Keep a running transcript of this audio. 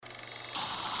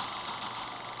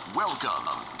Welcome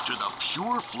to the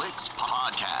Pure Flix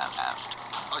Podcast,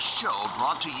 a show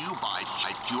brought to you by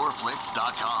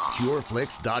PureFlix.com.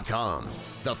 PureFlix.com,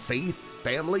 the faith,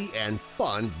 family, and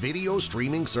fun video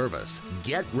streaming service.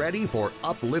 Get ready for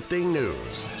uplifting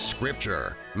news,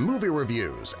 scripture, movie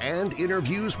reviews, and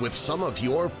interviews with some of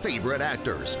your favorite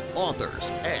actors,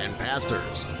 authors, and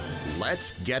pastors.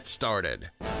 Let's get started.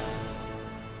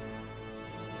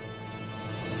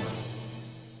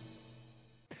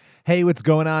 Hey, what's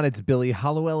going on? It's Billy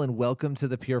Hollowell, and welcome to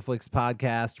the Pure Flix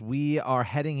Podcast. We are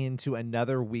heading into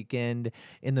another weekend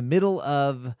in the middle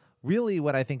of really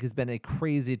what I think has been a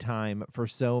crazy time for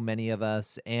so many of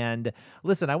us. And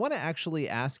listen, I want to actually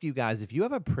ask you guys, if you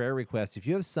have a prayer request, if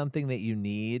you have something that you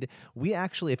need, we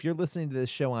actually, if you're listening to this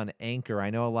show on Anchor,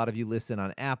 I know a lot of you listen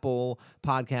on Apple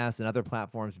Podcasts and other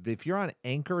platforms, but if you're on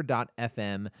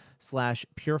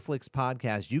anchor.fm/PureFlix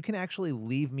Podcast, you can actually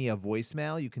leave me a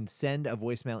voicemail. You can send a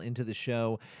voicemail into the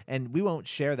show, and we won't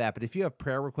share that. But if you have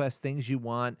prayer requests, things you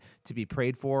want to be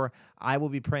prayed for, I will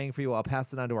be praying for you. I'll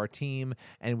pass it on to our team,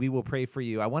 and we will pray for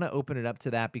you. I want to open it up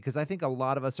to that because I think a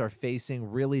lot of us are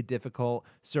facing really difficult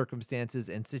circumstances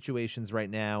and situations right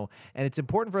now, and it's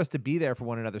important for us to be there for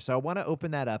one another. So I want to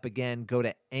open that up. Again, go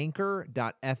to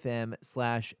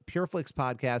anchor.fm/PureFlix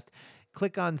Podcast.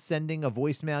 Click on sending a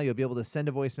voicemail. You'll be able to send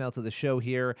a voicemail to the show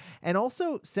here. And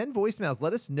also send voicemails.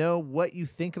 Let us know what you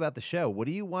think about the show. What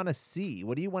do you want to see?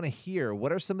 What do you want to hear?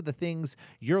 What are some of the things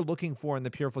you're looking for in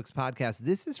the Pure Flix Podcast?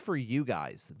 This is for you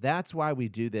guys. That's why we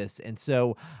do this. And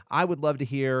so I would love to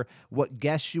hear what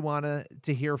guests you want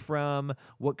to hear from,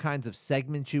 what kinds of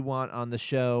segments you want on the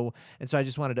show. And so I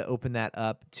just wanted to open that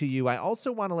up to you. I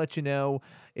also want to let you know,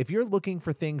 if you're looking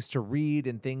for things to read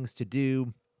and things to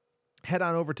do, head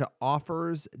on over to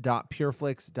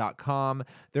offers.pureflix.com.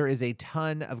 There is a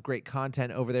ton of great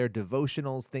content over there,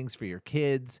 devotionals, things for your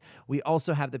kids. We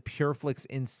also have the PureFlix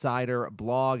Insider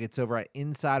blog. It's over at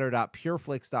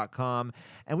insider.pureflix.com.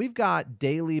 And we've got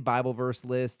daily Bible verse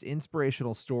lists,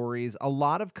 inspirational stories, a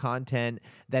lot of content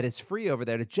that is free over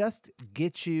there to just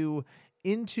get you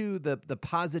into the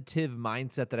positive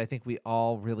mindset that I think we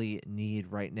all really need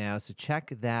right now. So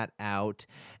check that out.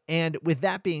 And with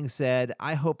that being said,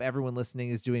 I hope everyone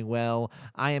listening is doing well.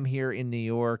 I am here in New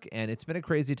York, and it's been a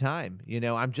crazy time. You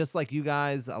know, I'm just like you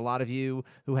guys, a lot of you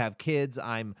who have kids.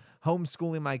 I'm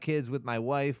homeschooling my kids with my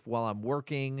wife while I'm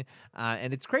working,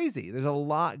 and it's crazy. There's a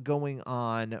lot going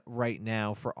on right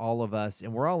now for all of us,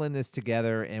 and we're all in this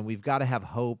together, and we've got to have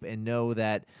hope and know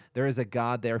that there is a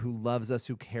God there who loves us,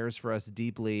 who cares for us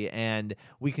deeply, and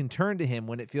we can turn to him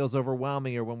when it feels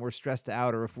overwhelming or when we're stressed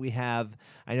out, or if we have,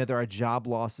 I know there are job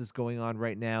losses going on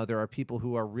right now. There are people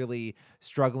who are really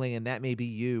struggling, and that may be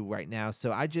you right now.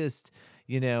 So I just...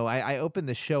 You know, I opened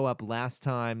the show up last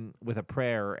time with a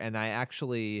prayer, and I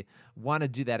actually want to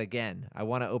do that again. I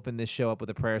want to open this show up with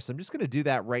a prayer, so I'm just going to do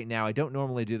that right now. I don't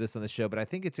normally do this on the show, but I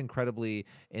think it's incredibly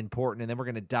important, and then we're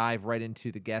going to dive right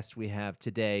into the guest we have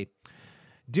today.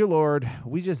 Dear Lord,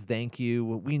 we just thank you.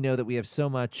 We know that we have so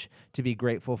much to be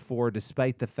grateful for,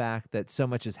 despite the fact that so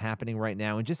much is happening right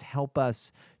now, and just help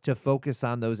us to focus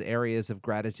on those areas of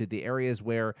gratitude, the areas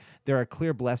where there are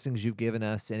clear blessings you've given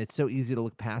us, and it's so easy to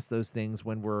look past those things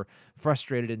when we're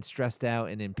frustrated and stressed out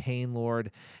and in pain, Lord.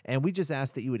 And we just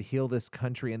ask that you would heal this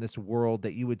country and this world,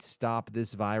 that you would stop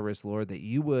this virus, Lord, that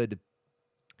you would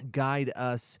guide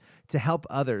us to help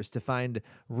others to find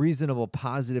reasonable,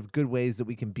 positive, good ways that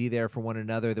we can be there for one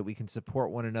another, that we can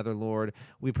support one another, Lord.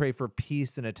 We pray for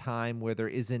peace in a time where there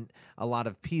isn't a lot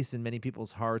of peace in many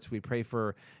people's hearts. We pray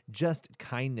for just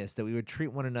kindness, that we would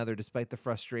treat one another despite the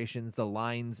frustrations, the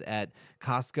lines at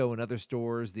Costco and other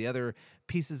stores, the other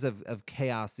pieces of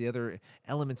chaos, the other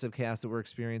elements of chaos that we're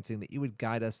experiencing, that you would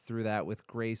guide us through that with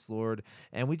grace, Lord.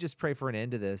 And we just pray for an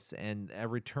end to this and a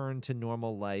return to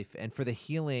normal life, and for the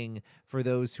healing for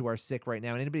those who are sick right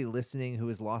now, and anybody listening who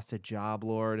has lost a job,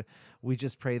 Lord. We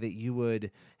just pray that you would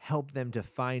help them to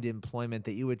find employment,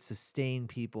 that you would sustain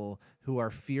people who are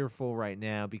fearful right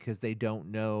now because they don't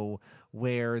know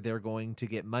where they're going to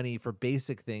get money for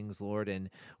basic things, Lord. And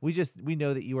we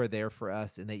know that you are there for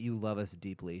us and that you love us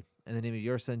deeply. In the name of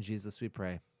your Son, Jesus, we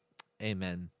pray.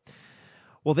 Amen.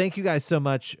 Well, thank you guys so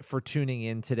much for tuning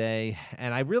in today.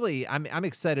 And I'm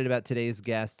excited about today's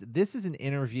guest. This is an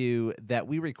interview that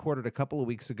we recorded a couple of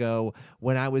weeks ago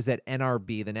when I was at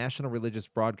NRB, the National Religious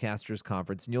Broadcasters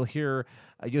Conference. And you'll hear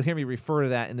me refer to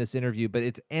that in this interview, but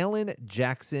it's Alan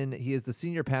Jackson. He is the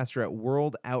senior pastor at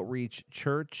World Outreach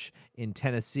Church in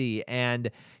Tennessee. And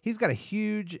he's got a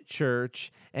huge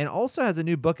church and also has a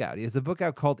new book out. He has a book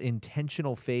out called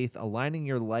Intentional Faith, Aligning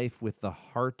Your Life with the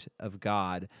Heart of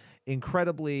God.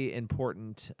 Incredibly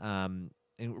important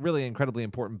really incredibly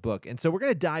important book. And so we're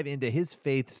going to dive into his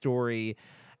faith story.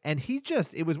 And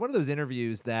it was one of those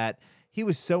interviews that he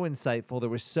was so insightful. There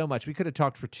was so much. We could have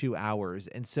talked for 2 hours.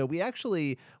 And so we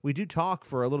do talk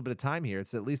for a little bit of time here.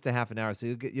 It's at least a half an hour.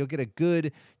 So you'll get a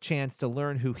good chance to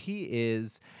learn who he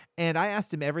is. And I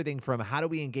asked him everything from how do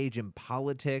we engage in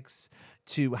politics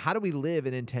to how do we live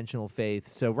in intentional faith.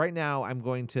 So right now I'm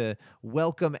going to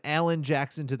welcome Alan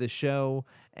Jackson to the show.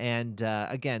 And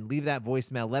again, leave that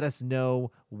voicemail. Let us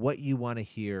know what you want to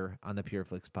hear on the Pure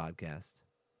Flix podcast.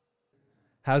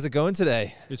 How's it going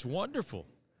today? It's wonderful.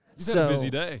 You've had a busy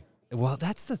day. Well,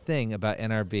 that's the thing about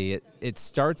NRB. It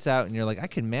starts out and you're like, I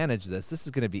can manage this. This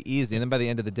is going to be easy. And then by the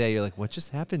end of the day, you're like, what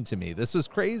just happened to me? This was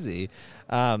crazy.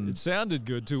 It sounded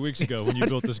good 2 weeks ago when you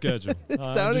built the schedule. It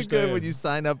sounded good when you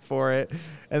signed up for it.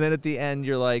 And then at the end,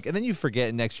 you're like, and then you forget,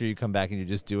 and next year you come back and you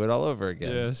just do it all over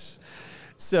again. Yes.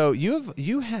 So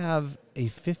you have a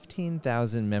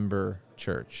 15,000 member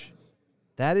church.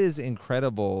 That is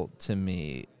incredible to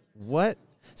me.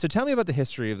 So tell me about the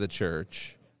history of the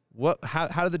church. How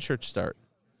did the church start?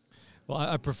 Well,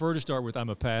 I prefer to start with I'm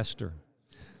a pastor,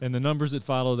 and the numbers that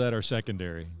follow that are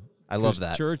secondary. I love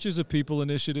that. Church is a people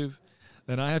initiative,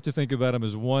 and I have to think about them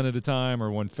as one at a time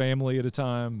or one family at a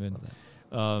time.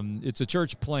 And it's a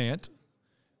church plant.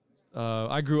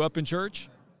 I grew up in church.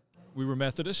 We were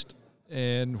Methodist,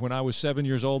 and when I was 7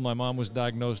 years old, my mom was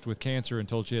diagnosed with cancer and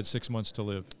told she had 6 months to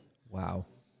live. Wow.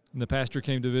 And the pastor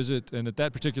came to visit, and at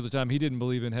that particular time, he didn't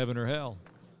believe in heaven or hell.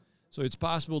 So it's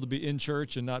possible to be in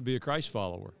church and not be a Christ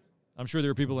follower. I'm sure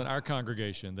there are people in our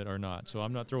congregation that are not, so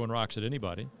I'm not throwing rocks at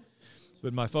anybody.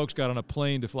 But my folks got on a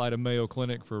plane to fly to Mayo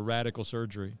Clinic for radical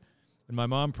surgery, and my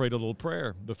mom prayed a little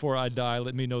prayer, before I die,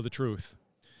 let me know the truth,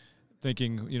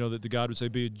 thinking, that the God would say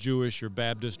be Jewish or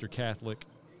Baptist or Catholic,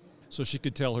 so she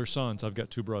could tell her sons, I've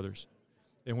got 2 brothers.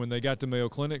 And when they got to Mayo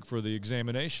Clinic for the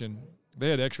examination, they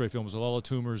had x-ray films with all the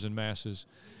tumors and masses.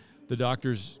 The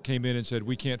doctors came in and said,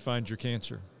 we can't find your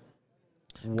cancer.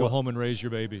 Go home and raise your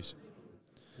babies.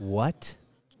 What?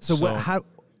 So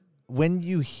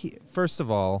first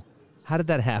of all, how did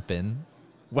that happen?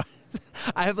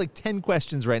 I have like 10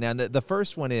 questions right now. And the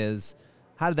first one is,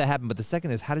 how did that happen? But the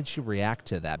second is, how did she react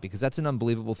to that? Because that's an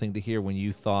unbelievable thing to hear when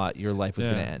you thought your life was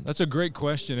going to end. That's a great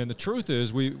question. And the truth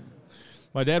is,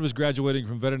 my dad was graduating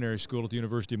from veterinary school at the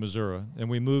University of Missouri, and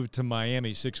we moved to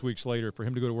Miami 6 weeks later for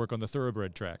him to go to work on the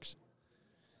thoroughbred tracks.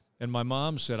 And my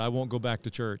mom said, I won't go back to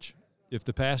church. If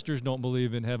the pastors don't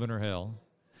believe in heaven or hell,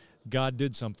 God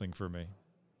did something for me.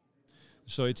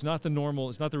 So it's not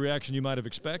the reaction you might have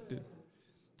expected.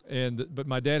 But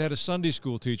my dad had a Sunday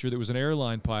school teacher that was an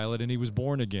airline pilot, and he was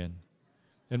born again.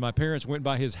 And my parents went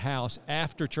by his house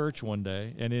after church one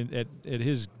day, and at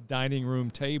his dining room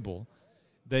table,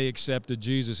 they accepted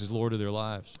Jesus as Lord of their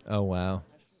lives. Oh, wow.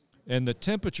 And the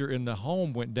temperature in the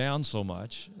home went down so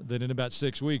much that in about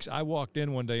 6 weeks, I walked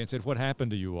in one day and said, what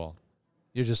happened to you all?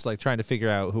 You're just like trying to figure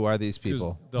out who are these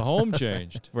people. The home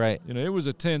changed. Right. It was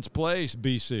a tense place,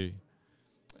 BC.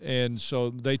 And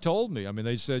so they told me,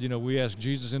 they said, we asked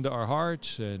Jesus into our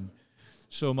hearts. And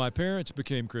so my parents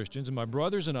became Christians, and my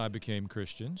brothers and I became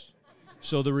Christians.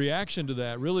 So the reaction to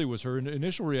that really was, her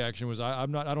initial reaction was, I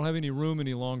don't have any room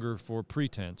any longer for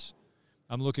pretense.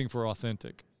 I'm looking for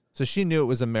authentic. So she knew it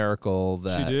was a miracle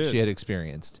that she had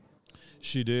experienced.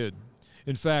 She did.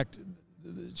 In fact,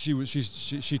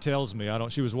 she tells me,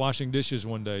 she was washing dishes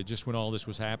one day just when all this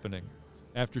was happening,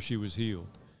 after she was healed.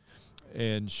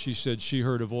 And she said she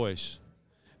heard a voice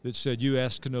that said, you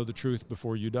asked to know the truth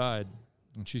before you died.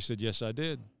 And she said, yes, I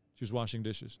did. She was washing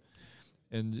dishes.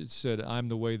 And it said, I'm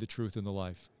the way, the truth, and the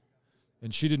life.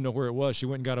 And she didn't know where it was. She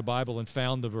went and got a Bible and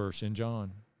found the verse in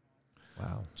John.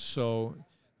 Wow. So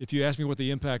if you ask me what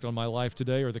the impact on my life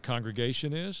today or the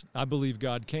congregation is, I believe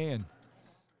God can.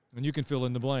 And you can fill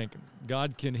in the blank.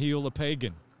 God can heal a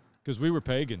pagan, because we were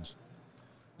pagans.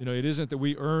 It isn't that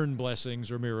we earn blessings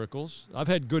or miracles. I've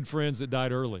had good friends that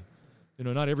died early.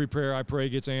 Not every prayer I pray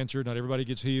gets answered. Not everybody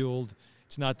gets healed.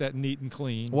 It's not that neat and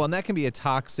clean. Well, and that can be a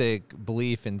toxic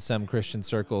belief in some Christian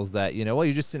circles that,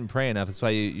 you just didn't pray enough. That's why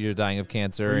you're dying of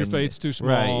cancer. Or your faith's too small.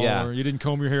 Right, yeah. Or you didn't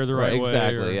comb your hair the right way.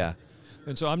 Exactly, yeah.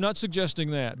 And so I'm not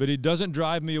suggesting that, but it doesn't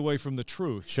drive me away from the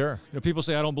truth. Sure. People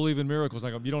say, I don't believe in miracles. I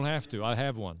go, you don't have to. I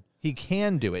have one. He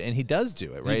can do it, and he does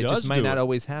do it, right? It just might not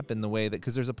always happen the way that,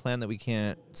 because there's a plan that we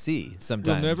can't see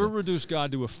sometimes. You'll never reduce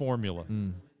God to a formula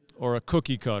or a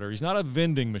cookie cutter. He's not a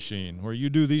vending machine where you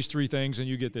do these 3 things and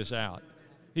you get this out.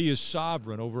 He is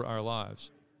sovereign over our lives.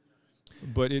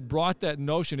 But it brought that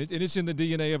notion, and it's in the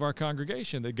DNA of our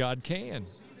congregation, that God can.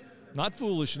 Not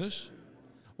foolishness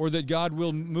or that God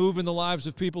will move in the lives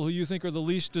of people who you think are the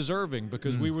least deserving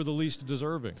because we were the least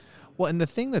deserving. Well, and the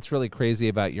thing that's really crazy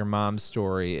about your mom's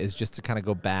story is just to kind of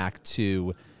go back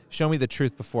to show me the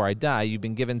truth before I die. You've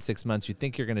been given 6 months. You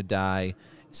think you're going to die.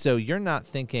 So you're not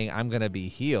thinking I'm going to be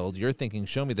healed. You're thinking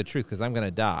show me the truth because I'm going to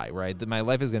die, right? That my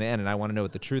life is going to end and I want to know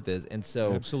what the truth is. And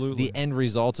so Absolutely. the end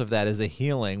result of that is a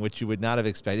healing, which you would not have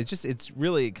expected. It's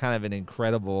really kind of an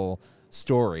incredible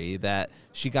story that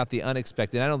she got the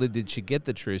unexpected. Not only did she get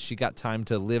the truth, she got time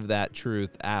to live that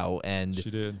truth out. And She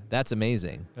did. That's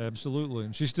amazing. Absolutely.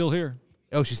 And she's still here.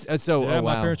 Oh, she's so. Yeah, oh,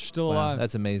 my wow. parents are still Wow, alive.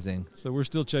 that's amazing. So we're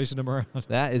still chasing them around.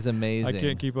 That is amazing. I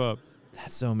can't keep up.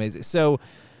 That's so amazing. So,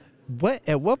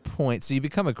 at what point? So you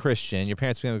become a Christian. Your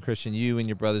parents become a Christian. You and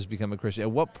your brothers become a Christian.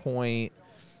 At what point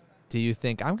do you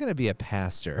think I'm going to be a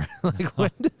pastor?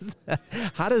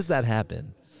 How does that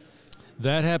happen?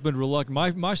 That happened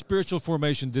reluctant. My spiritual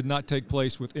formation did not take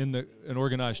place within an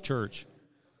organized church.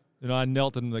 You know, I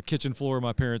knelt on the kitchen floor of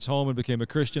my parents' home and became a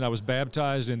Christian. I was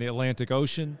baptized in the Atlantic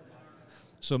Ocean.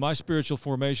 So my spiritual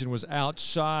formation was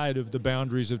outside of the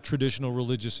boundaries of traditional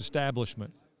religious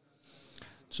establishment.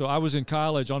 So I was in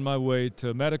college on my way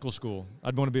to medical school.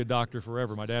 I'd want to be a doctor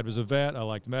forever. My dad was a vet. I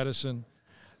liked medicine.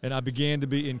 And I began to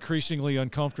be increasingly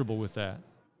uncomfortable with that.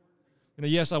 You know,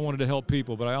 yes, I wanted to help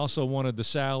people, but I also wanted the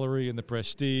salary and the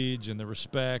prestige and the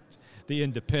respect, the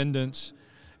independence.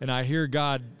 And I hear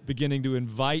God beginning to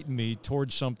invite me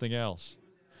towards something else.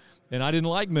 And I didn't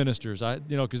like ministers,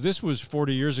 because this was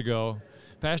 40 years ago.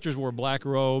 Pastors wore black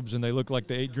robes and they looked like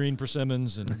they ate green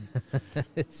persimmons,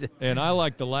 and I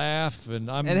like to laugh and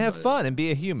have fun and be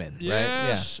a human, right?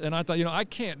 Yes, yeah. And I thought, I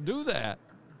can't do that.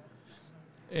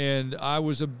 And I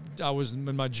was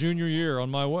in my junior year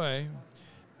on my way,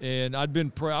 and I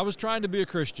was trying to be a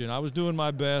Christian. I was doing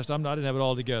my best. I didn't have it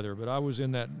all together, but I was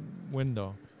in that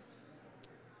window.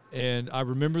 And I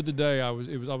remember the day I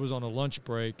was on a lunch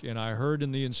break, and I heard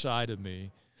in the inside of me,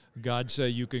 God say,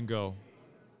 "You can go."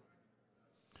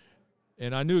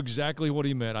 And I knew exactly what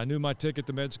he meant. I knew my ticket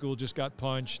to med school just got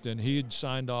punched, and he had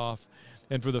signed off.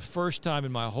 And for the first time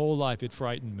in my whole life, it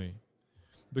frightened me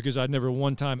because I'd never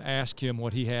one time asked him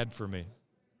what he had for me.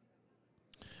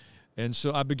 And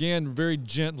so I began very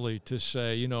gently to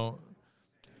say,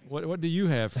 what do you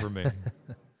have for me?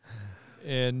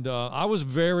 And I was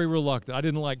very reluctant. I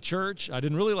didn't like church. I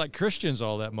didn't really like Christians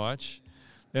all that much.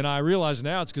 And I realize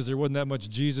now it's because there wasn't that much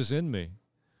Jesus in me.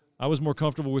 I was more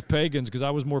comfortable with pagans because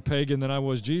I was more pagan than I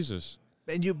was Jesus.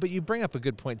 But you bring up a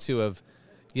good point too of,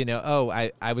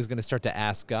 I was going to start to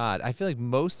ask God. I feel like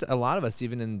a lot of us,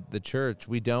 even in the church,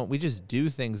 we just do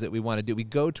things that we want to do. We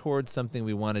go towards something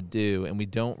we want to do, and we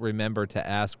don't remember to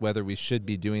ask whether we should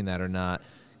be doing that or not.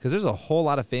 Because there's a whole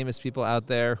lot of famous people out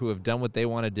there who have done what they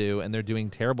want to do, and they're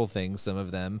doing terrible things, some of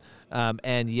them,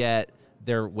 and yet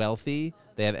they're wealthy.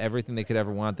 They have everything they could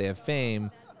ever want. They have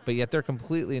fame. But yet they're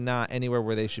completely not anywhere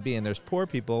where they should be. And there's poor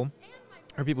people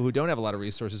or people who don't have a lot of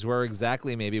resources who are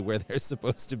exactly maybe where they're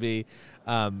supposed to be.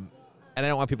 And I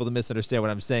don't want people to misunderstand what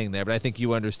I'm saying there, but I think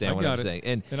you understand what I'm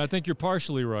saying. And I think you're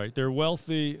partially right. They're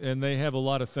wealthy and they have a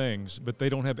lot of things, but they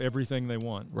don't have everything they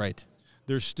want. Right.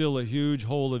 There's still a huge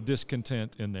hole of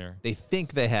discontent in there. They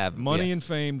think they have. Money and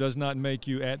fame does not make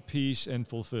you at peace and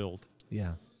fulfilled.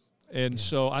 Yeah. And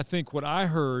so I think what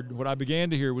I began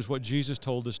to hear was what Jesus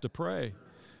told us to pray.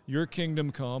 Your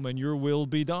kingdom come and your will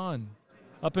be done.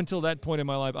 Up until that point in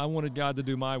my life, I wanted God to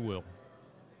do my will.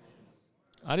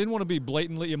 I didn't want to be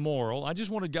blatantly immoral. I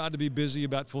just wanted God to be busy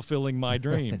about fulfilling my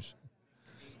dreams.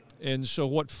 And so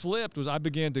what flipped was I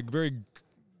began to very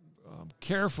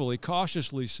carefully,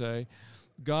 cautiously say,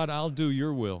 God, I'll do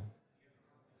your will.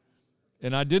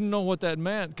 And I didn't know what that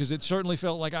meant because it certainly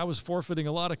felt like I was forfeiting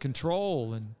a lot of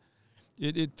control, and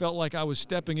it felt like I was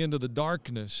stepping into the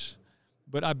darkness.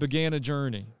 But I began a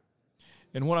journey.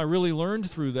 And what I really learned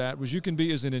through that was you can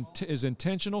be as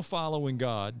intentional following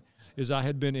God as I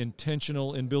had been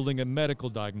intentional in building a medical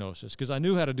diagnosis, because I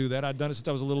knew how to do that. I'd done it since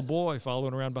I was a little boy,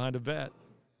 following around behind a vet.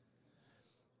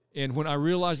 And when I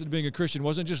realized that being a Christian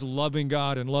wasn't just loving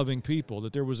God and loving people,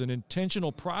 that there was an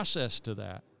intentional process to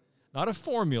that, not a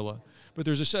formula, but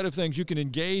there's a set of things you can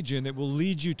engage in that will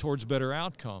lead you towards better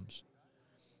outcomes.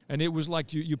 And it was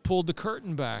like you pulled the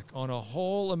curtain back on a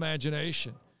whole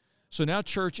imagination. So now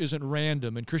church isn't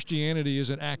random and Christianity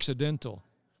isn't accidental.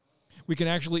 We can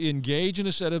actually engage in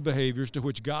a set of behaviors to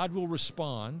which God will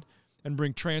respond and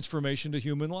bring transformation to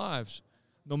human lives,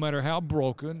 no matter how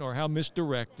broken or how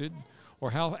misdirected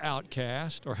or how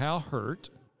outcast or how hurt.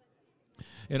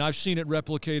 And I've seen it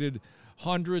replicated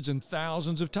hundreds and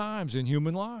thousands of times in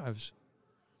human lives.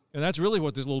 And that's really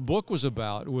what this little book was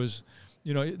about, was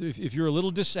if you're a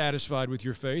little dissatisfied with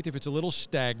your faith, if it's a little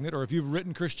stagnant, or if you've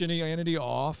written Christianity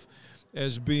off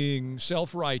as being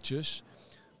self-righteous,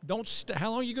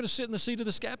 how long are you going to sit in the seat of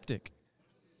the skeptic?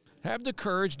 Have the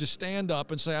courage to stand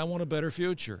up and say, I want a better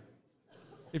future.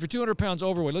 If you're 200 pounds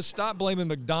overweight, let's stop blaming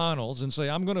McDonald's and say,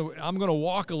 I'm going to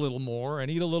walk a little more and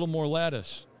eat a little more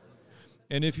lettuce.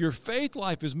 And if your faith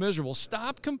life is miserable,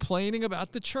 stop complaining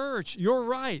about the church. You're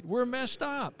right. We're messed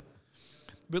up.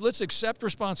 But let's accept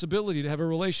responsibility to have a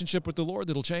relationship with the Lord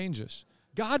that'll change us.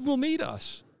 God will meet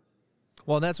us.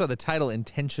 Well, and that's why the title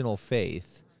Intentional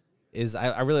Faith is,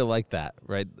 I really like that,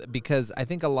 right? Because I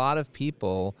think a lot of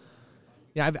people,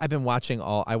 I've been watching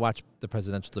I watch the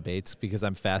presidential debates because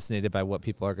I'm fascinated by what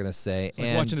people are going to say. It's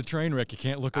like watching a train wreck. You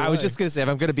can't look away. I was just going to say, if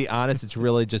I'm going to be honest,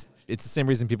 it's the same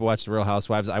reason people watch The Real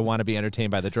Housewives. I want to be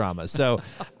entertained by the drama. So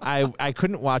I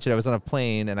couldn't watch it. I was on a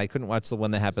plane, and I couldn't watch the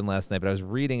one that happened last night, but I was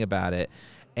reading about it.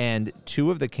 And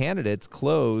two of the candidates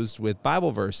closed with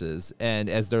Bible verses and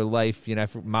as their life,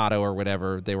 motto or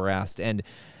whatever they were asked. And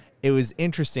it was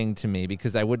interesting to me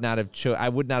because I would not have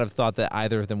thought that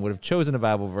either of them would have chosen a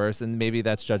Bible verse, and maybe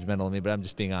that's judgmental of me, but I'm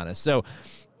just being honest. So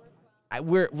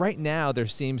right now there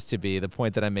seems to be, the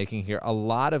point that I'm making here, a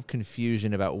lot of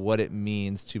confusion about what it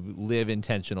means to live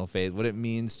intentional faith, what it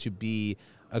means to be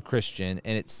a Christian,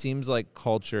 and it seems like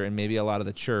culture and maybe a lot of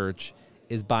the church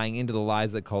is buying into the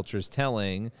lies that culture is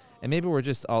telling, and maybe we're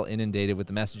just all inundated with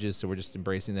the messages, so we're just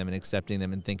embracing them and accepting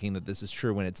them and thinking that this is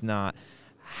true when it's not.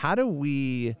 How do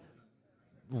we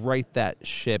right that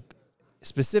ship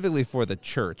specifically for the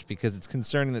church? Because it's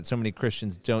concerning that so many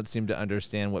Christians don't seem to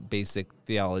understand what basic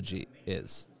theology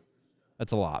is.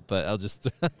 That's a lot, but I'll just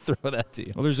throw that to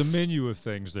you. Well, there's a menu of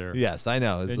things there. Yes, I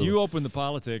know. And you open the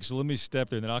politics, so let me step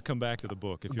there, and then I'll come back to the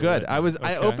book. If good. I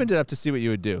opened it up to see what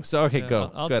you would do. So, okay,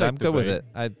 go. I'll good. I'm good with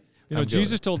it.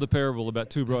 Jesus told the parable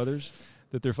about two brothers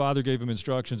that their father gave them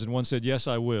instructions, and one said, yes,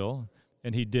 I will,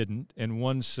 and he didn't. And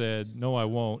one said, no, I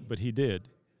won't, but he did.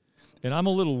 And I'm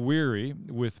a little weary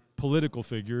with political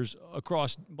figures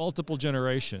across multiple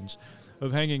generations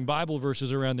of hanging Bible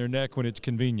verses around their neck when it's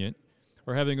convenient,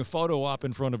 or having a photo op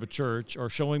in front of a church, or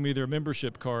showing me their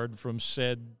membership card from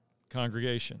said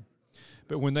congregation.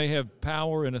 But when they have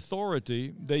power and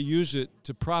authority, they use it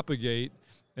to propagate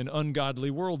an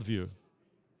ungodly worldview.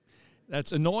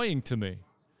 That's annoying to me.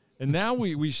 And now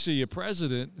we see a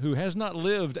president who has not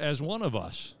lived as one of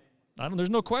us. There's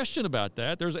no question about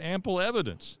that. There's ample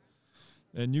evidence.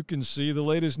 And you can see the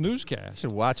latest newscast. You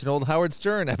should watch an old Howard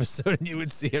Stern episode and you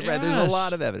would see it, right? There's a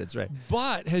lot of evidence, right?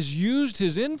 But has used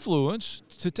his influence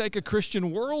to take a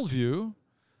Christian worldview.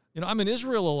 I'm in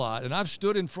Israel a lot, and I've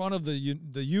stood in front of the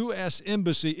U.S.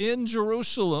 Embassy in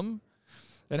Jerusalem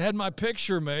and had my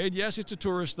picture made. Yes, it's a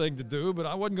tourist thing to do, but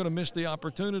I wasn't going to miss the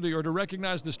opportunity or to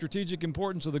recognize the strategic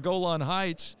importance of the Golan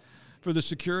Heights for the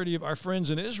security of our friends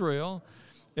in Israel.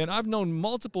 And I've known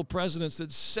multiple presidents that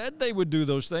said they would do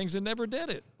those things and never did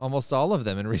it. Almost all of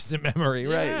them in recent memory,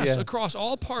 right? Yes, across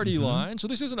all party lines. So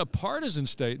this isn't a partisan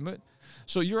statement.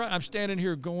 So you're right. I'm standing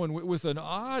here going with an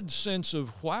odd sense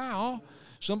of, wow,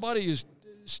 somebody is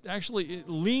actually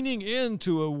leaning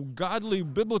into a godly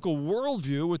biblical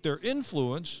worldview with their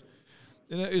influence.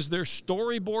 Is their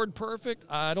storyboard perfect?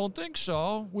 I don't think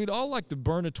so. We'd all like to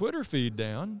burn a Twitter feed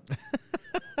down.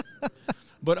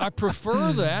 But I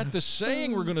prefer that to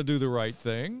saying we're going to do the right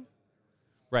thing.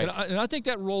 Right. And I think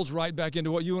that rolls right back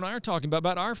into what you and I are talking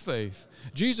about our faith.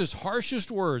 Jesus' harshest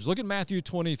words. Look at Matthew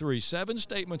 23, 7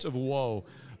 statements of woe,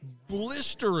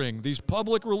 blistering these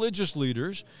public religious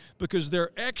leaders because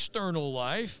their external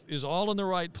life is all in the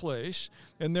right place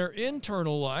and their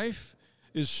internal life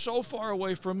is so far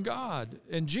away from God.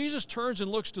 And Jesus turns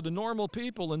and looks to the normal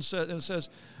people and says,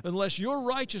 unless your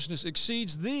righteousness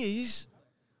exceeds these,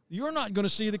 you're not going to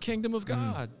see the kingdom of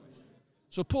God.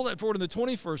 So pull that forward in the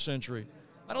 21st century.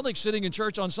 I don't think sitting in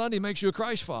church on Sunday makes you a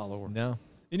Christ follower. No.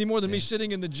 Any more than me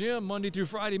sitting in the gym Monday through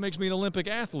Friday makes me an Olympic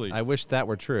athlete. I wish that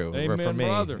were true. Amen, for me.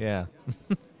 brother. Yeah.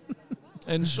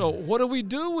 And so what do we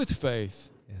do with faith?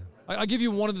 Yeah. I give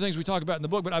you one of the things we talk about in the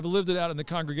book, but I've lived it out in the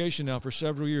congregation now for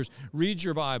several years. Read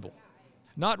your Bible.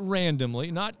 Not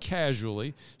randomly, not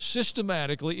casually,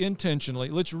 systematically, intentionally.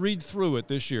 Let's read through it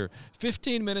this year.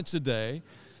 15 minutes a day.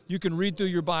 You can read through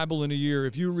your Bible in a year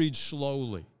if you read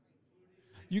slowly.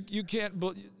 You can't,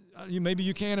 maybe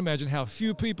you can't imagine how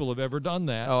few people have ever done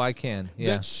that. Oh, I can.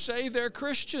 Yeah. That say they're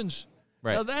Christians.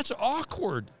 Right. Now that's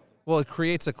awkward. Well, it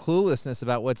creates a cluelessness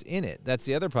about what's in it. That's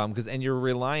the other problem, and you're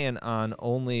relying on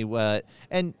only what,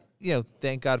 and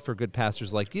thank God for good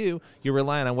pastors like you. You're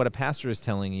relying on what a pastor is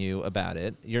telling you about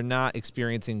it. You're not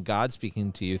experiencing God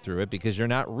speaking to you through it because you're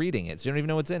not reading it, so you don't even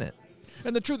know what's in it.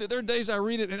 And the truth, there are days I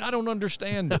read it and I don't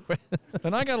understand it.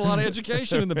 And I got a lot of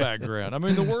education in the background. I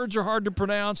mean, the words are hard to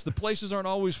pronounce. The places aren't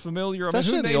always familiar.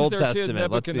 Especially I mean, in who the Old names their Testament,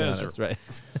 kid let's be Nebuchadnezzar?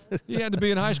 honest, right? He had to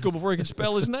be in high school before he could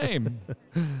spell his name.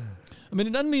 I mean,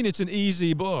 it doesn't mean it's an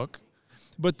easy book,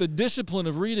 but the discipline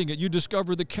of reading it, you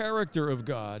discover the character of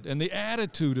God and the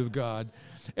attitude of God,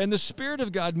 and the Spirit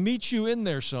of God meets you in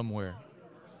there somewhere.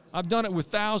 I've done it with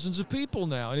thousands of people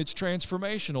now, and it's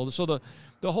transformational. So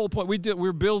the whole point,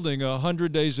 we're building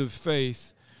 100 Days of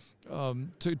Faith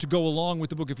to go along with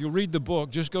the book. If you'll read the book,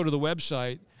 just go to the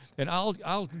website, and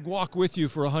I'll walk with you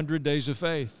for 100 Days of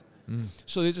Faith.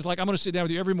 So it's like I'm going to sit down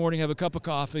with you every morning, have a cup of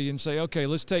coffee, and say, okay,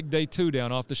 let's take day 2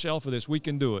 down off the shelf of this. We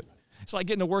can do it. It's like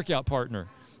getting a workout partner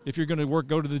if you're going to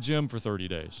go to the gym for 30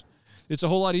 days. It's a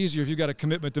whole lot easier if you've got a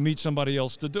commitment to meet somebody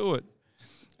else to do it.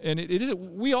 And it is.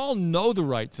 We all know the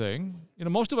right thing. You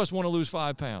know, most of us want to lose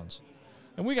 5 pounds.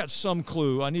 And we got some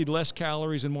clue. I need less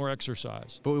calories and more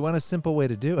exercise. But we want a simple way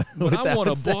to do it. But I want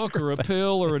a book or a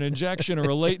pill or an injection or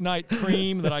a late-night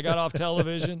cream that I got off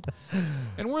television.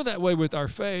 And we're that way with our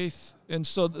faith. And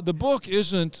so the book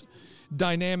isn't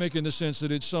dynamic in the sense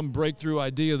that it's some breakthrough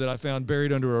idea that I found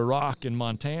buried under a rock in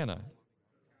Montana.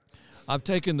 I've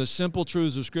taken the simple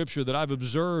truths of Scripture that I've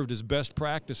observed as best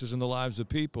practices in the lives of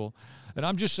people, and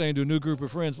I'm just saying to a new group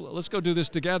of friends, let's go do this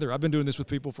together. I've been doing this with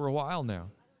people for a while now.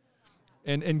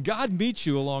 And God meets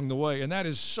you along the way, and that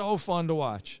is so fun to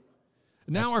watch.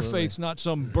 Now Absolutely. Our faith's not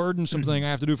some burdensome thing I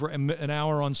have to do for an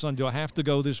hour on Sunday. Do I have to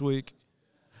go this week?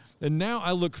 And now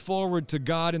I look forward to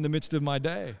God in the midst of my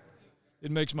day. It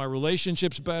makes my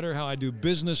relationships better, how I do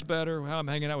business better, how I'm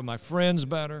hanging out with my friends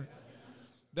better.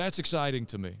 That's exciting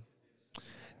to me.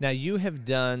 Now, you have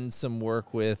done some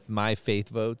work with My Faith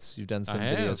Votes. You've done some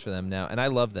videos for them now, and I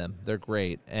love them. They're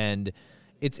great. And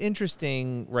it's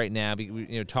interesting right now,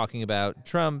 talking about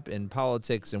Trump and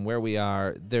politics and where we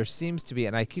are. There seems to be,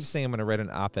 and I keep saying I'm going to write an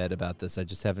op-ed about this. I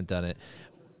just haven't done it.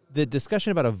 The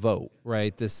discussion about a vote,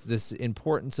 right? This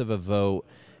importance of a vote.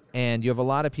 And you have a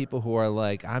lot of people who are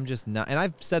like, I'm just not, and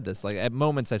I've said this, like at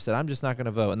moments I've said, I'm just not going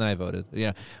to vote, and then I voted,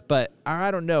 but I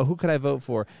don't know, who could I vote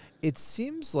for? It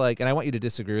seems like, and I want you to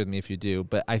disagree with me if you do,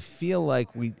 but I feel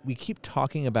like we keep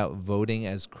talking about voting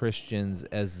as Christians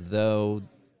as though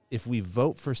if we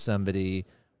vote for somebody,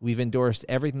 we've endorsed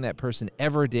everything that person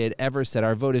ever did, ever said.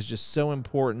 Our vote is just so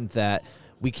important that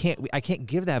I can't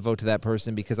give that vote to that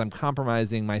person because I'm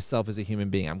compromising myself as a human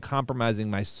being. I'm compromising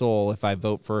my soul if I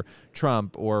vote for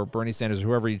Trump or Bernie Sanders or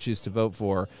whoever you choose to vote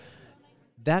for.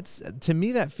 To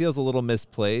me, that feels a little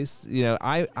misplaced.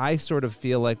 I sort of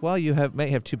feel like, well, you may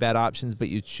have 2 bad options, but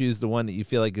you choose the one that you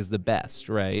feel like is the best,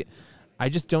 right? I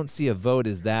just don't see a vote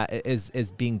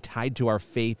as being tied to our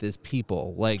faith as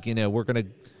people. Like, we're going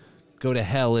to go to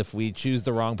hell if we choose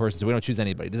the wrong person, so we don't choose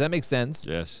anybody. Does that make sense?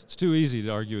 Yes. It's too easy to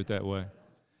argue it that way.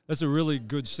 That's a really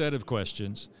good set of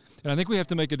questions. And I think we have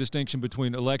to make a distinction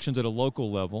between elections at a local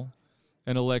level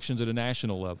and elections at a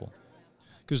national level.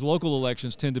 Because local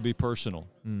elections tend to be personal.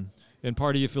 And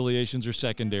party affiliations are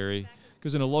secondary.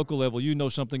 Because in a local level, you know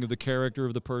something of the character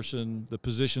of the person, the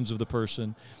positions of the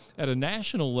person. At a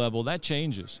national level, that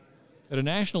changes. At a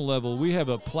national level, we have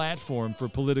a platform for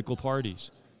political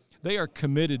parties. They are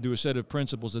committed to a set of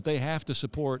principles that they have to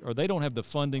support, or they don't have the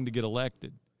funding to get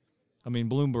elected. I mean,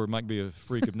 Bloomberg might be a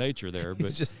freak of nature there. But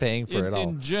he's just paying for it all.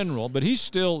 In general, but he's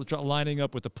still lining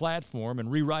up with the platform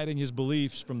and rewriting his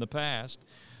beliefs from the past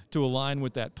to align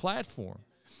with that platform.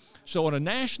 So on a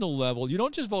national level, you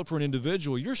don't just vote for an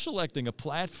individual, you're selecting a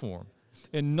platform.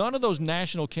 And none of those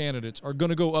national candidates are going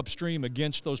to go upstream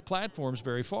against those platforms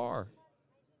very far.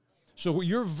 So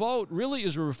your vote really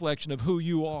is a reflection of who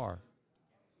you are,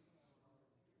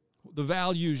 the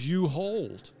values you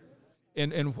hold,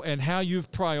 and how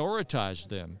you've prioritized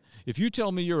them. If you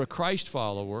tell me you're a Christ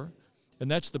follower,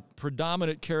 and that's the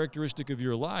predominant characteristic of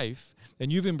your life,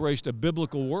 and you've embraced a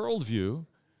biblical worldview,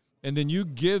 and then you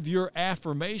give your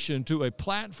affirmation to a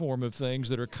platform of things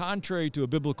that are contrary to a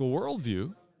biblical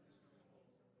worldview,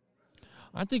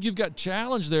 I think you've got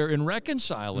challenge there in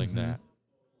reconciling that.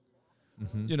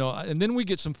 And then we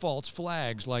get some false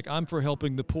flags, like I'm for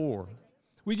helping the poor.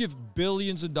 We give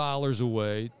billions of dollars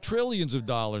away, trillions of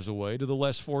dollars away to the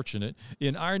less fortunate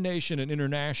in our nation and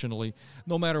internationally,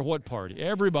 no matter what party.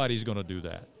 Everybody's going to do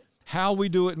that. How we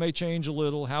do it may change a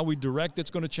little. How we direct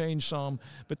it's going to change some,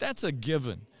 but that's a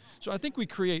given. So I think we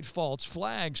create false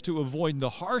flags to avoid the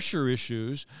harsher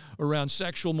issues around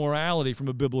sexual morality from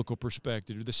a biblical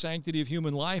perspective, or the sanctity of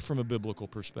human life from a biblical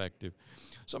perspective.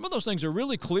 Some of those things are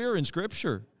really clear in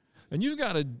Scripture. And you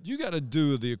got to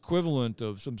do the equivalent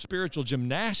of some spiritual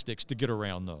gymnastics to get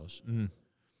around those.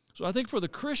 So I think for the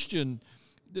Christian,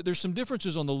 there's some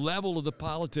differences on the level of the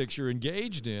politics you're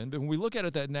engaged in, but when we look at it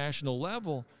at that national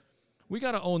level, we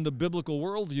got to own the biblical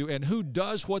worldview and who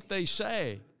does what they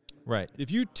say. Right. If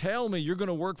you tell me you're going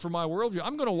to work for my worldview,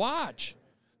 I'm going to watch.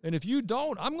 And if you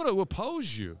don't, I'm going to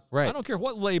oppose you. Right. I don't care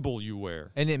what label you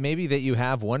wear. And it may be that you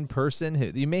have one person who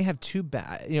you may have two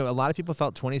bad. A lot of people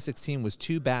felt 2016 was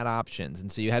two bad options,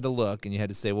 and so you had to look and you had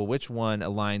to say, well, which one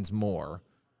aligns more?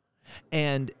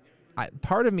 And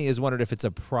part of me is wondered if it's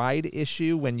a pride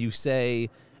issue when you say,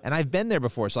 and I've been there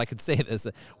before, so I could say this,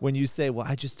 when you say, well,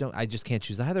 I just can't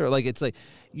choose either. Like, it's like,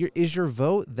 is your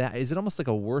vote is it almost like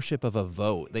a worship of a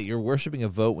vote, that you're worshiping a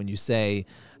vote when you say,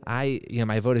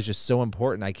 my vote is just so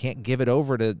important. I can't give it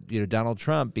over to, Donald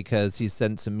Trump because he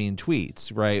sent some mean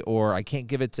tweets, right? Or I can't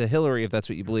give it to Hillary if that's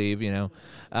what you believe,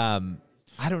 I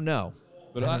don't know.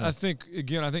 But I think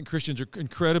Christians are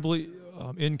incredibly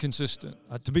inconsistent.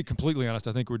 To be completely honest,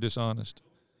 I think we're dishonest.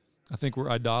 I think we're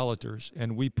idolaters,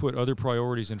 and we put other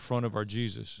priorities in front of our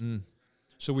Jesus.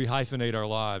 So we hyphenate our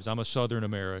lives. I'm a Southern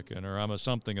American, or I'm a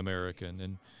something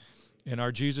American. And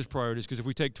our Jesus priorities, because if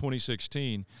we take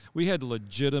 2016, we had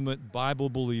legitimate,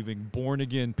 Bible-believing,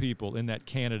 born-again people in that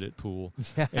candidate pool,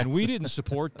 yes. And we didn't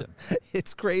support them.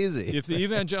 It's crazy. If the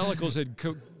evangelicals had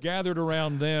gathered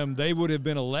around them, they would have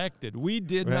been elected. We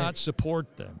did not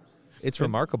support them. It's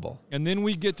remarkable. And then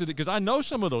we get to because I know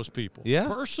some of those people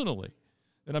personally.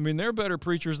 And they're better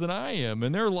preachers than I am,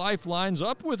 and their life lines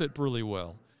up with it really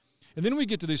well. And then we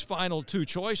get to these final two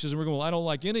choices, and we're going, well, I don't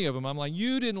like any of them. I'm like,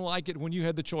 you didn't like it when you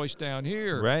had the choice down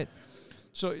here. Right.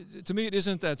 So to me, it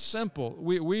isn't that simple.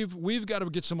 We've got to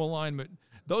get some alignment.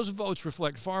 Those votes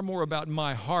reflect far more about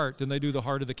my heart than they do the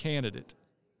heart of the candidate.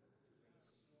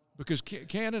 Because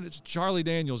candidates, Charlie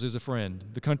Daniels is a friend,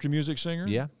 the country music singer.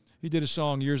 Yeah. He did a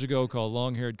song years ago called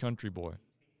Long-Haired Country Boy.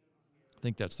 I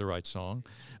think that's the right song.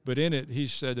 But in it, he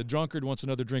said, a drunkard wants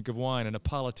another drink of wine, and a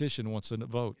politician wants a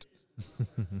vote.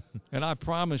 And I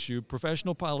promise you,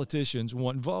 professional politicians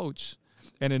want votes.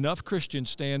 And enough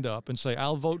Christians stand up and say,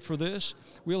 I'll vote for this.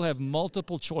 We'll have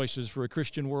multiple choices for a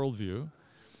Christian worldview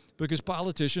because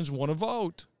politicians want to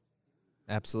vote.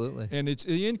 Absolutely. And it's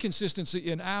the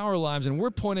inconsistency in our lives, and we're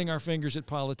pointing our fingers at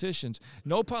politicians.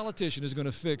 No politician is going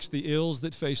to fix the ills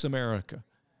that face America.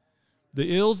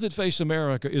 The ills that face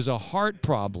America is a heart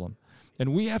problem,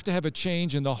 and we have to have a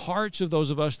change in the hearts of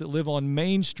those of us that live on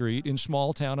Main Street in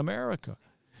small-town America.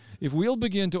 If we'll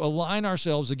begin to align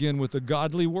ourselves again with a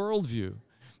godly worldview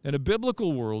and a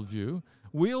biblical worldview,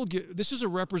 this is a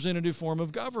representative form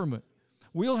of government.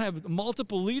 We'll have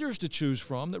multiple leaders to choose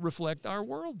from that reflect our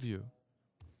worldview,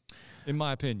 in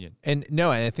my opinion. And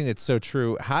I think that's so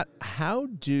true. How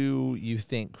do you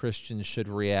think Christians should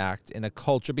react in a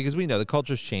culture? Because we know the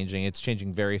culture's changing. It's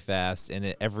changing very fast.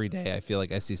 And every day I feel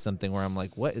like I see something where I'm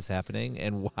like, what is happening?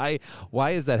 And why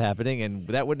is that happening? And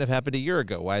that wouldn't have happened a year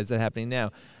ago. Why is that happening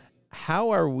now? How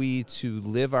are we to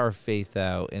live our faith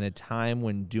out in a time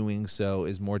when doing so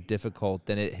is more difficult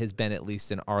than it has been, at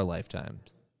least in our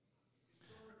lifetimes?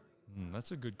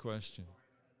 That's a good question.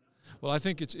 Well, I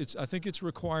think it's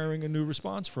requiring a new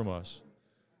response from us.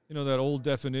 That old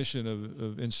definition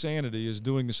of insanity is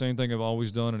doing the same thing I've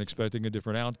always done and expecting a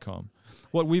different outcome.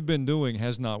 What we've been doing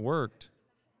has not worked.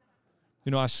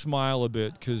 I smile a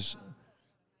bit because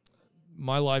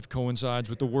my life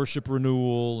coincides with the worship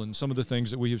renewal and some of the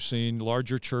things that we have seen,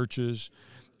 larger churches,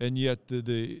 and yet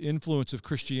the influence of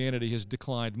Christianity has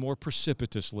declined more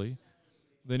precipitously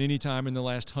than any time in the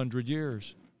last 100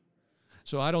 years.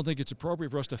 So I don't think it's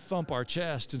appropriate for us to thump our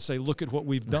chest and say, look at what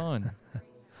we've done.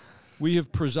 We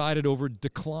have presided over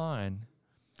decline,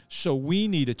 so we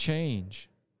need a change.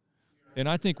 And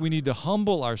I think we need to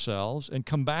humble ourselves and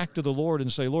come back to the Lord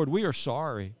and say, Lord, we are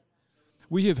sorry.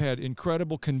 We have had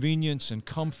incredible convenience and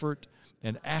comfort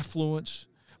and affluence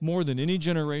more than any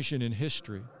generation in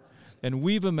history. And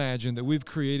we've imagined that we've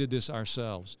created this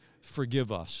ourselves.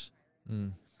 Forgive us.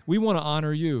 We want to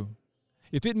honor you.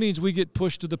 If it means we get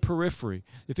pushed to the periphery,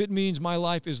 if it means my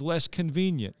life is less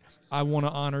convenient, I want to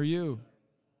honor you.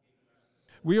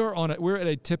 We're at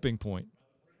a tipping point.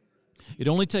 It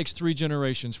only takes 3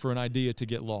 generations for an idea to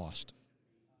get lost.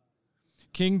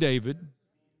 King David,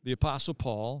 the Apostle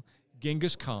Paul,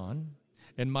 Genghis Khan,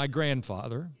 and my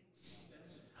grandfather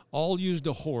all used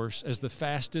a horse as the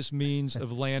fastest means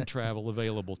of land travel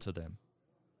available to them.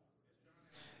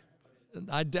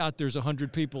 I doubt there's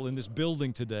 100 people in this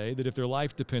building today that if their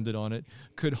life depended on it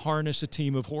could harness a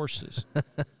team of horses.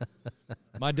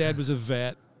 My dad was a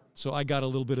vet, so I got a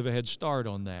little bit of a head start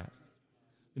on that.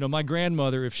 My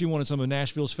grandmother, if she wanted some of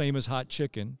Nashville's famous hot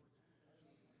chicken,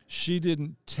 she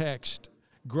didn't text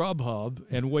Grubhub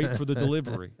and wait for the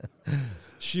delivery.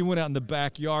 She went out in the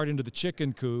backyard into the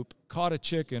chicken coop, caught a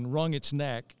chicken, wrung its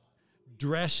neck,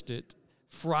 dressed it,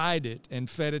 fried it, and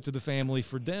fed it to the family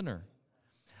for dinner.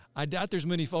 I doubt there's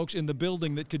many folks in the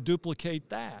building that could duplicate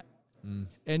that.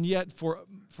 And yet for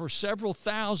several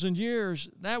thousand years,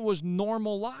 that was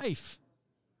normal life.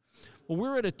 Well,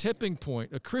 we're at a tipping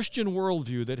point, a Christian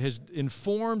worldview that has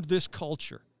informed this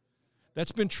culture.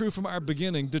 That's been true from our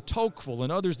beginning. De Tocqueville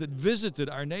and others that visited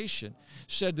our nation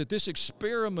said that this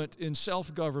experiment in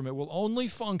self-government will only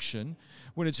function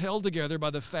when it's held together by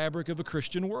the fabric of a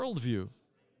Christian worldview.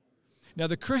 Now,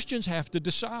 the Christians have to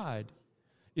decide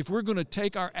if we're going to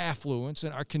take our affluence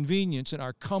and our convenience and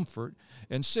our comfort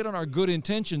and sit on our good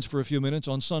intentions for a few minutes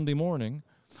on Sunday morning,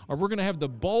 or we're going to have the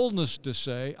boldness to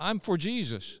say, I'm for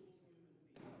Jesus.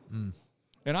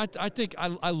 And I think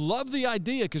I love the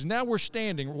idea, because now we're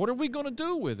standing. What are we going to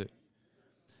do with it?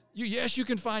 Yes, you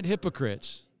can find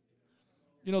hypocrites.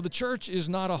 You know, the church is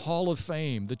not a hall of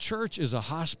fame. The church is a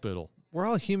hospital. We're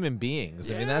all human beings.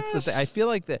 Yes. I mean, that's the thing. I feel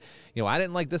like that, I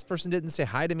didn't like this person didn't say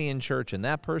hi to me in church, and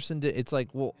that person did. It's like,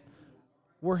 well,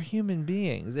 we're human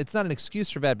beings. It's not an excuse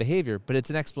for bad behavior, but it's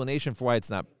an explanation for why it's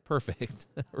not perfect,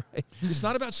 right? It's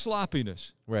not about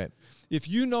sloppiness. Right. If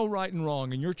you know right and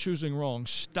wrong and you're choosing wrong,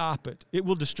 stop it. It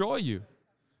will destroy you.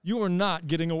 You are not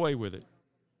getting away with it.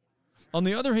 On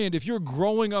the other hand, if you're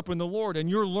growing up in the Lord and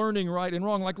you're learning right and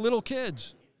wrong, like little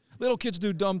kids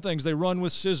do dumb things. They run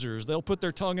with scissors. They'll put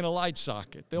their tongue in a light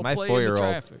socket. They'll My play in the 4-year-old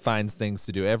traffic. finds things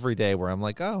to do every day where I'm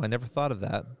like, oh, I never thought of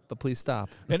that, but please stop.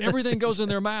 And everything goes in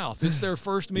their mouth. It's their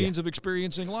first means of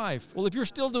experiencing life. Well, if you're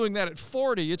still doing that at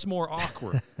 40, it's more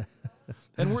awkward.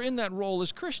 And we're in that role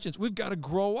as Christians. We've got to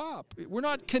grow up. We're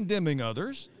not condemning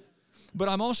others, but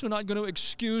I'm also not going to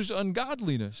excuse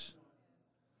ungodliness.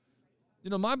 You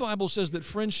know, my Bible says that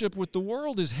friendship with the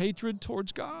world is hatred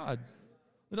towards God.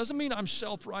 It doesn't mean I'm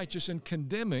self-righteous and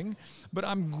condemning, but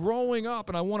I'm growing up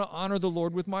and I want to honor the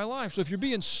Lord with my life. So if you're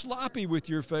being sloppy with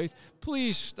your faith,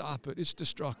 please stop it. It's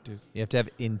destructive. You have to have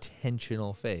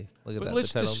intentional faith. Look at that. But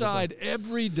let's decide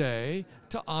every day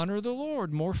to honor the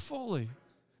Lord more fully.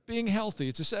 Being healthy,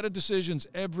 it's a set of decisions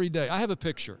every day. I have a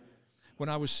picture. When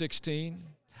I was 16,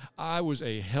 I was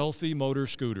a healthy motor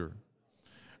scooter.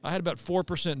 I had about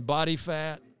 4% body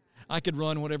fat. I could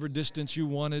run whatever distance you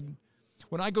wanted.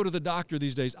 When I go to the doctor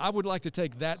these days, I would like to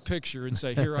take that picture and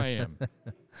say, here I am.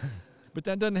 But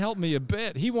that doesn't help me a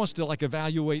bit. He wants to,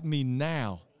 evaluate me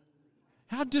now.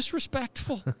 How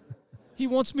disrespectful. He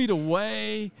wants me to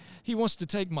weigh. He wants to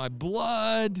take my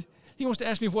blood. He wants to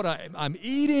ask me what I'm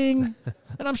eating.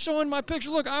 And I'm showing my picture.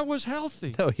 Look, I was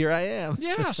healthy. Oh, here I am.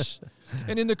 Yes.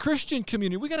 And in the Christian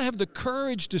community, we got to have the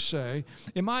courage to say,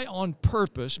 am I on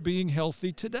purpose being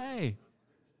healthy today?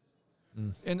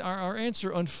 And our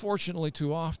answer, unfortunately,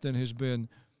 too often has been,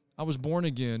 I was born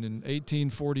again in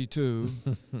 1842,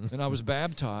 and I was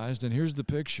baptized, and here's the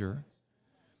picture,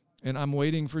 and I'm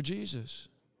waiting for Jesus.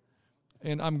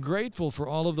 And I'm grateful for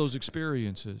all of those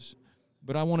experiences,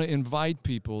 but I want to invite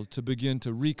people to begin to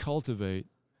recultivate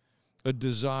a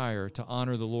desire to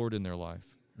honor the Lord in their life,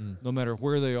 no matter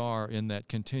where they are in that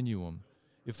continuum.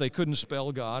 If they couldn't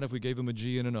spell God, if we gave them a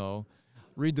G and an O,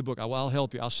 read the book. I'll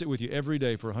help you. I'll sit with you every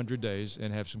day for 100 days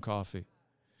and have some coffee.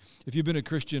 If you've been a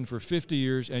Christian for 50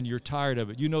 years and you're tired of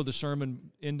it, you know the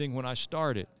sermon ending when I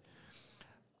started.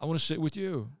 I want to sit with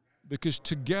you because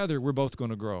together we're both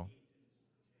going to grow.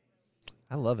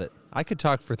 I love it. I could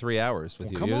talk for 3 hours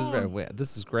with you. Come on.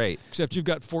 This is great. Except you've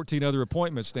got 14 other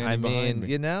appointments standing behind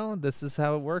me. This is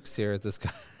how it works here at this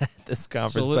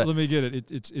conference. So let me get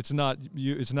it. It's not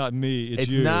you. It's not me.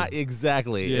 It's you. It's not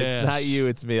exactly. Yes. It's not you.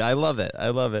 It's me. I love it.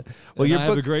 I love it. Well, you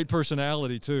have a great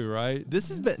personality too, right? This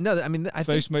has been I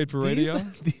Face think made for radio.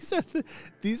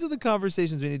 These are the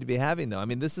conversations we need to be having, though. I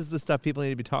mean, this is the stuff people need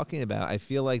to be talking about. I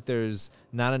feel like there's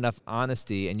not enough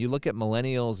honesty, and you look at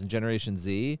millennials and Generation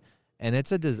Z. And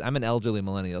I'm an elderly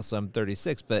millennial, so I'm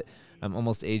 36, but I'm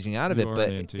almost aging out of it.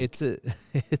 But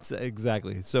it's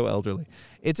exactly so elderly.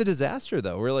 It's a disaster,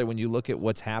 though, really, when you look at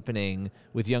what's happening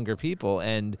with younger people.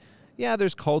 And yeah,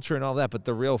 there's culture and all that, but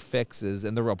the real fix is,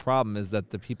 and the real problem is that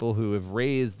the people who have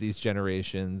raised these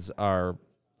generations are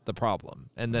the problem.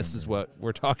 And this is what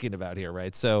we're talking about here,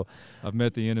 right? So I've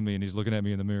met the enemy, and he's looking at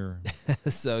me in the mirror.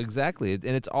 So exactly. And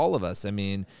it's all of us. I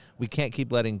mean, we can't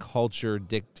keep letting culture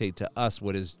dictate to us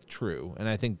what is true. And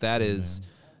I think that is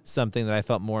something that I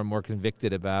felt more and more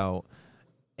convicted about,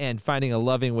 and finding a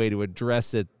loving way to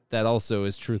address it that also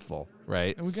is truthful,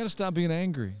 right? And we got to stop being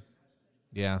angry.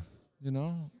 Yeah. You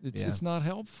know, it's not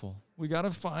helpful. We got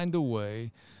to find a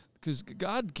way, because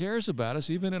God cares about us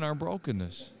even in our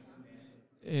brokenness.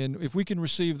 And if we can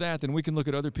receive that, then we can look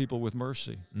at other people with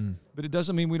mercy. But it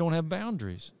doesn't mean we don't have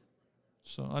boundaries.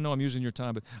 So I know I'm using your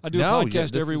time, but I do a No,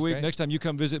 podcast this every is week. great. Next time you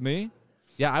come visit me.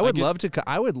 Yeah, I would love to.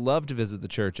 I would love to visit the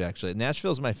church. Actually,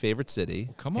 Nashville's my favorite city,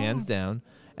 come on. hands down.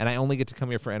 And I only get to come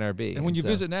here for NRB. And when you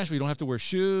visit Nashville, you don't have to wear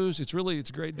shoes. It's a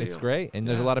great deal. It's great, and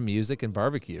there's a lot of music and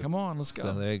barbecue. Come on, let's go.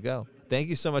 So there you go. Thank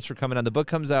you so much for coming on. The book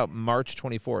comes out March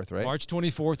 24th, right? March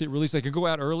 24th, it released. They can go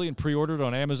out early and pre-order it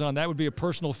on Amazon. That would be a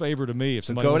personal favor to me. If So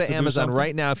somebody go wants to do Amazon something.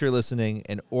 right now if you're listening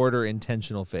and order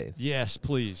Intentional Faith. Yes,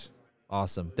 please.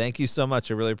 Awesome. Thank you so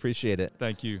much. I really appreciate it.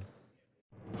 Thank you.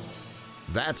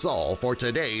 That's all for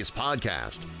today's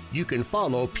podcast. You can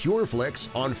follow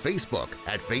PureFlix on Facebook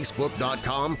at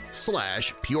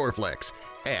facebook.com/PureFlix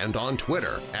and on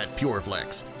Twitter at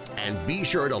PureFlix. And be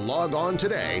sure to log on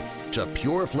today to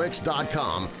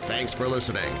pureflix.com. Thanks for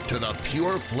listening to the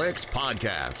PureFlix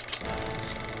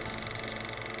Podcast.